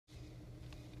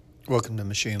Welcome to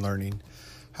Machine Learning,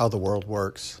 How the World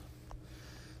Works.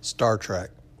 Star Trek,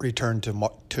 Return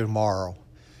to Tomorrow.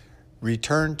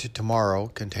 Return to Tomorrow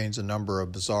contains a number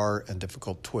of bizarre and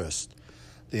difficult twists.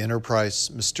 The Enterprise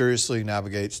mysteriously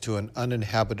navigates to an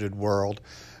uninhabited world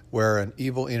where an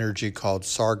evil energy called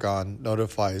Sargon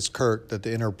notifies Kirk that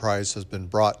the Enterprise has been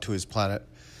brought to his planet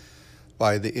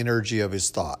by the energy of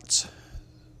his thoughts.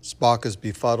 Spock is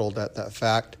befuddled at that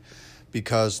fact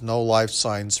because no life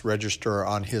signs register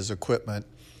on his equipment,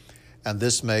 and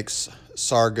this makes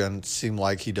Sargon seem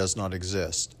like he does not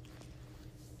exist.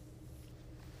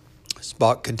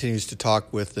 Spock continues to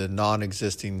talk with the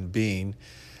non-existing being,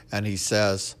 and he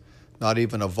says, "Not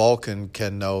even a Vulcan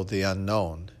can know the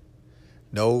unknown."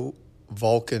 No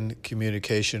Vulcan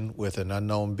communication with an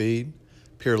unknown being?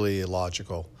 Purely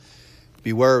illogical.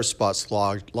 Beware of Spock's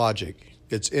logic.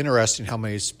 It's interesting how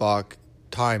many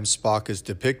times Spock is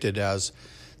depicted as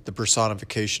the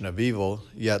personification of evil,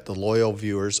 yet the loyal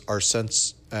viewers have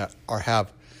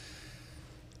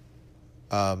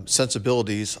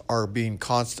sensibilities are being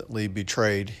constantly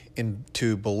betrayed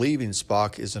into believing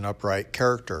Spock is an upright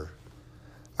character.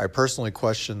 I personally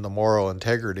question the moral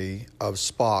integrity of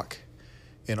Spock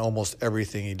in almost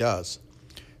everything he does.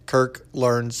 Kirk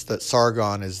learns that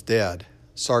Sargon is dead.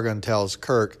 Sargon tells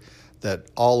Kirk that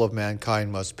all of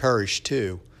mankind must perish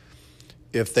too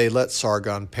if they let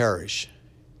Sargon perish.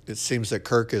 It seems that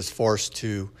Kirk is forced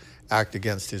to act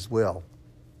against his will.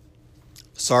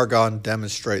 Sargon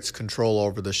demonstrates control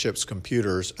over the ship's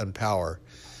computers and power.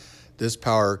 This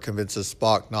power convinces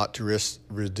Spock not to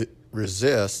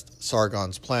resist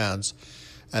Sargon's plans,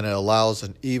 and it allows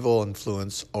an evil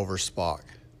influence over Spock.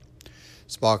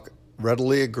 Spock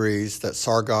readily agrees that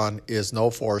Sargon is no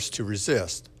force to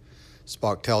resist.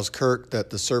 Spock tells Kirk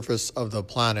that the surface of the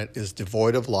planet is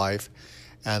devoid of life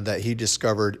and that he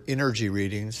discovered energy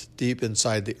readings deep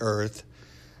inside the Earth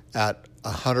at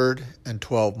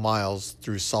 112 miles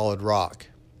through solid rock.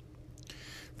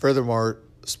 Furthermore,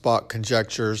 Spock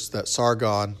conjectures that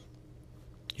Sargon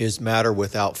is matter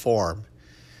without form.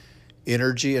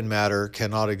 Energy and matter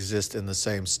cannot exist in the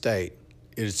same state.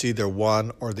 It is either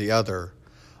one or the other.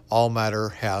 All matter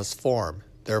has form.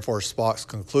 Therefore, Spock's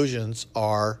conclusions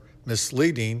are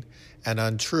misleading and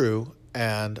untrue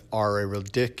and are a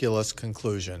ridiculous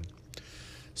conclusion.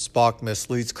 Spock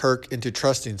misleads Kirk into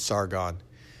trusting Sargon,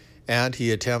 and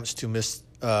he attempts to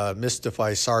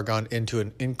mystify Sargon into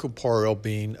an incorporeal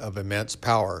being of immense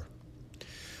power.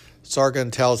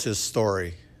 Sargon tells his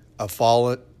story, a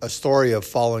story of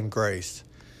fallen grace.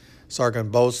 Sargon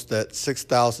boasts that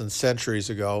 6,000 centuries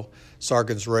ago,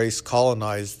 Sargon's race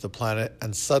colonized the planet,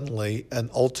 and suddenly an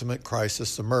ultimate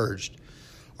crisis emerged.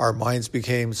 Our minds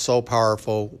became so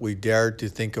powerful we dared to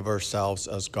think of ourselves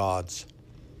as gods.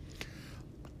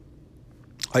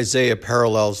 Isaiah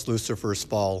parallels Lucifer's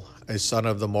fall, a son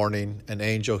of the morning, an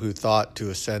angel who thought to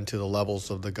ascend to the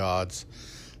levels of the gods.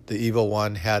 The evil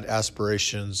one had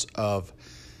aspirations of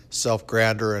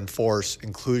self-grandeur and force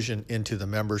inclusion into the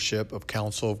membership of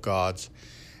Council of Gods,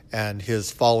 and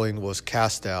his following was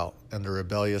cast out, and the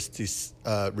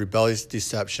rebellious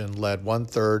deception led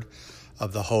 1/3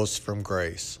 of the hosts from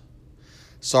grace.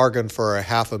 Sargon, for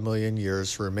 500,000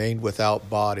 years, remained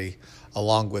without body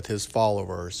along with his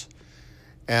followers,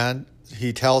 and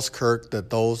he tells Kirk that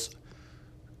those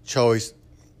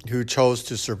who chose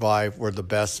to survive were the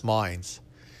best minds,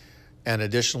 and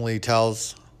additionally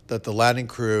tells that the landing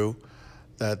crew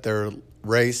that their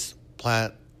race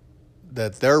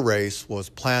was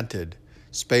planted.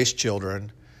 Space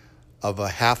children of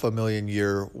 500,000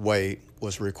 year wait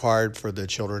was required for the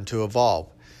children to evolve,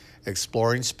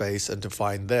 exploring space and to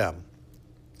find them.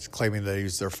 He's claiming that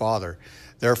he's their father.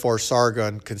 Therefore,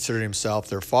 Sargon considered himself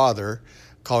their father,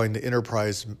 calling the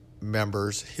Enterprise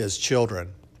members his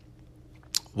children.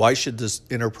 Why should this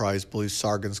Enterprise believe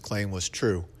Sargon's claim was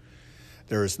true?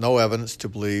 There is no evidence to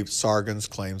believe Sargon's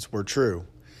claims were true.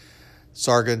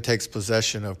 Sargon takes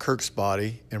possession of Kirk's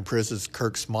body, imprisons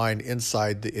Kirk's mind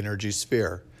inside the energy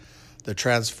sphere. The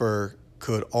transfer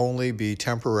could only be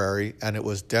temporary, and it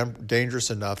was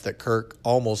dangerous enough that Kirk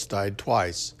almost died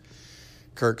twice.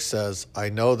 Kirk says, "I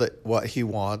know that what he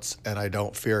wants, and I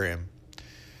don't fear him."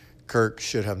 Kirk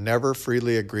should have never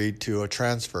freely agreed to a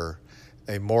transfer.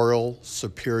 A moral,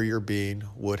 superior being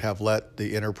would have let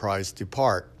the Enterprise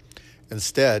depart.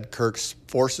 Instead, Sargon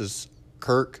forces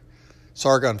Kirk,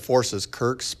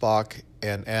 Spock,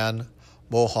 and Anne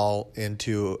Mohal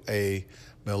into a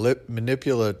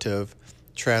manipulative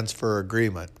transfer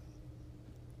agreement.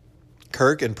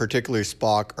 Kirk, and particularly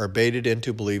Spock, are baited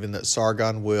into believing that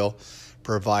Sargon will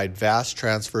provide vast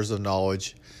transfers of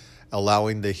knowledge,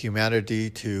 allowing the humanity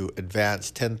to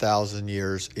advance 10,000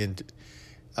 years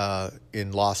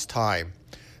in lost time,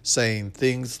 saying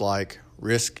things like,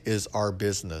 "Risk is our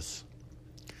business."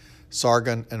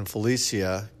 Sargon and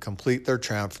Felicia complete their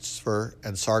transfer,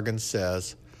 and Sargon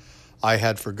says, "I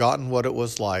had forgotten what it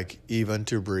was like even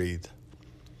to breathe."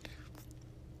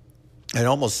 It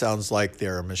almost sounds like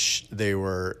they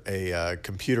were a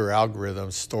computer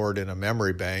algorithm stored in a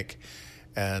memory bank,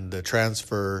 and the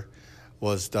transfer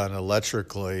was done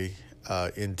electrically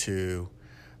into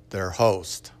their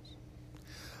host.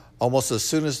 Almost as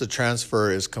soon as the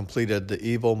transfer is completed, the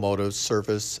evil motives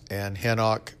surface, and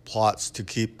Henoch plots to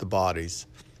keep the bodies.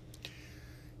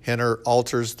 Henner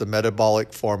alters the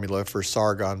metabolic formula for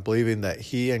Sargon, believing that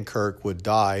he and Kirk would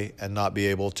die and not be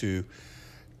able to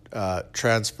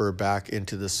transfer back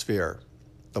into the sphere.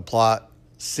 The plot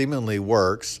seemingly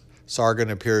works. Sargon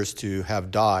appears to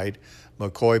have died.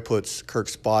 McCoy puts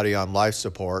Kirk's body on life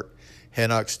support.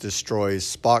 Henoch destroys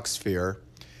Spock's sphere.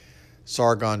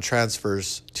 Sargon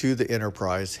transfers to the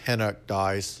Enterprise. Henoch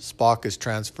dies. Spock is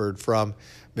transferred from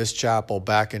Miss Chapel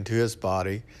back into his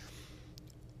body,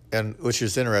 and which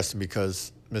is interesting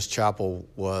because Miss Chapel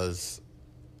was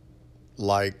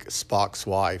like Spock's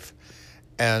wife.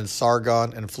 And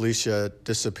Sargon and Felicia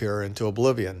disappear into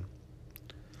oblivion.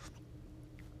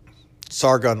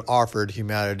 Sargon offered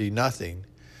humanity nothing.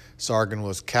 Sargon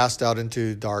was cast out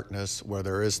into darkness where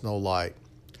there is no light.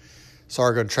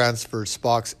 Sargon transferred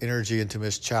Spock's energy into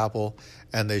Miss Chapel,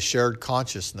 and they shared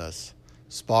consciousness.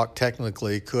 Spock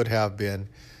technically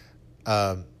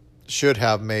should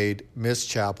have made Miss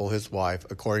Chapel his wife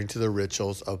according to the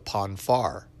rituals of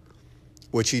Ponfar,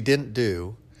 which he didn't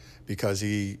do because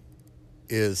he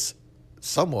is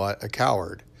somewhat a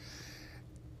coward.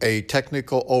 A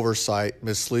technical oversight,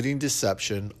 misleading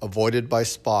deception avoided by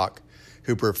Spock,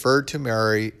 who preferred to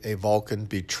marry a Vulcan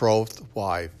betrothed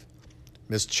wife.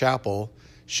 Miss Chapel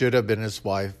should have been his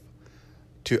wife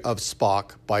of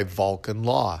Spock by Vulcan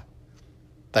law.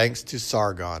 Thanks to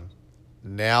Sargon.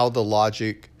 Now the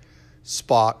logic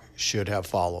Spock should have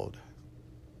followed.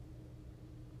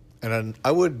 And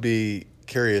I would be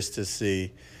curious to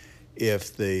see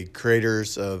if the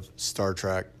creators of Star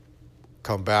Trek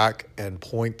come back and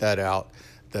point that out,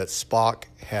 that Spock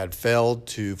had failed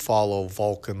to follow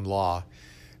Vulcan law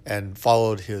and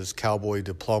followed his cowboy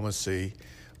diplomacy,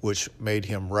 which made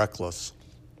him reckless.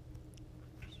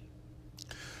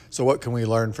 So what can we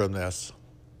learn from this?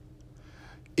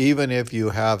 Even if you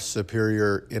have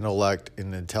superior intellect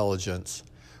and intelligence,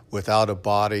 without a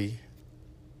body,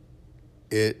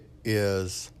 it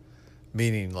is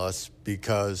meaningless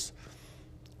because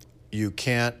you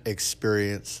can't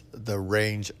experience the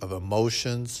range of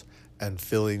emotions and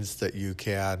feelings that you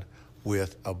can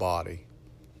with a body.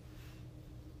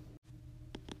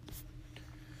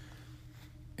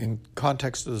 In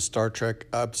context of the Star Trek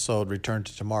episode Return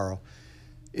to Tomorrow,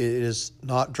 it is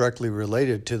not directly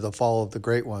related to the fall of the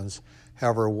Great Ones.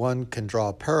 However, one can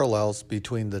draw parallels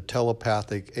between the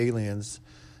telepathic aliens'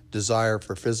 desire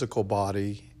for physical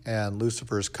body and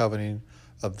Lucifer's coveting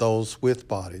of those with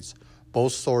bodies.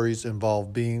 Both stories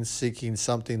involve beings seeking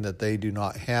something that they do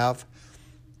not have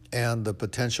and the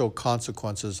potential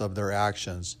consequences of their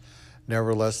actions.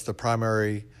 Nevertheless, the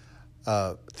primary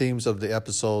themes of the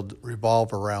episode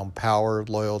revolve around power,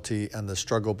 loyalty, and the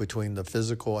struggle between the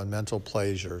physical and mental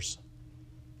pleasures.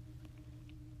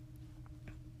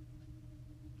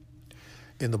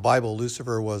 In the Bible,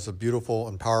 Lucifer was a beautiful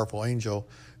and powerful angel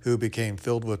who became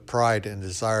filled with pride and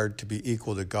desired to be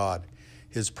equal to God.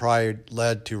 His pride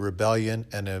led to rebellion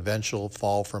and an eventual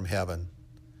fall from heaven.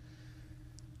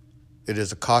 It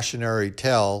is a cautionary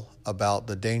tale about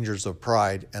the dangers of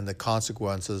pride and the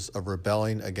consequences of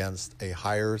rebelling against a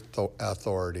higher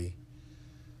authority,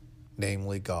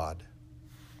 namely God.